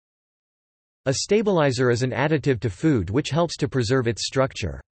A stabilizer is an additive to food which helps to preserve its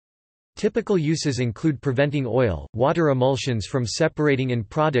structure. Typical uses include preventing oil, water emulsions from separating in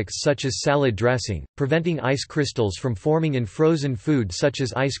products such as salad dressing, preventing ice crystals from forming in frozen food such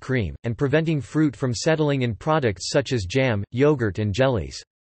as ice cream, and preventing fruit from settling in products such as jam, yogurt and jellies.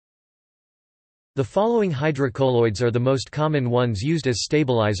 The following hydrocolloids are the most common ones used as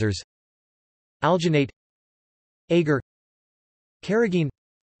stabilizers: alginate, agar, carrageenan,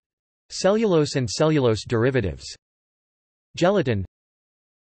 cellulose and cellulose derivatives, gelatin,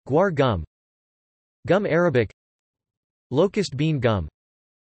 guar gum, gum arabic, locust bean gum,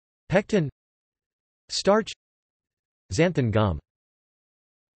 pectin, starch, xanthan gum.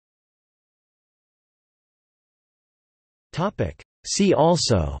 See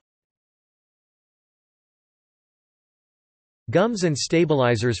also: Gums and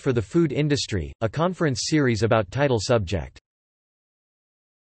stabilizers for the food industry, a conference series about title subject.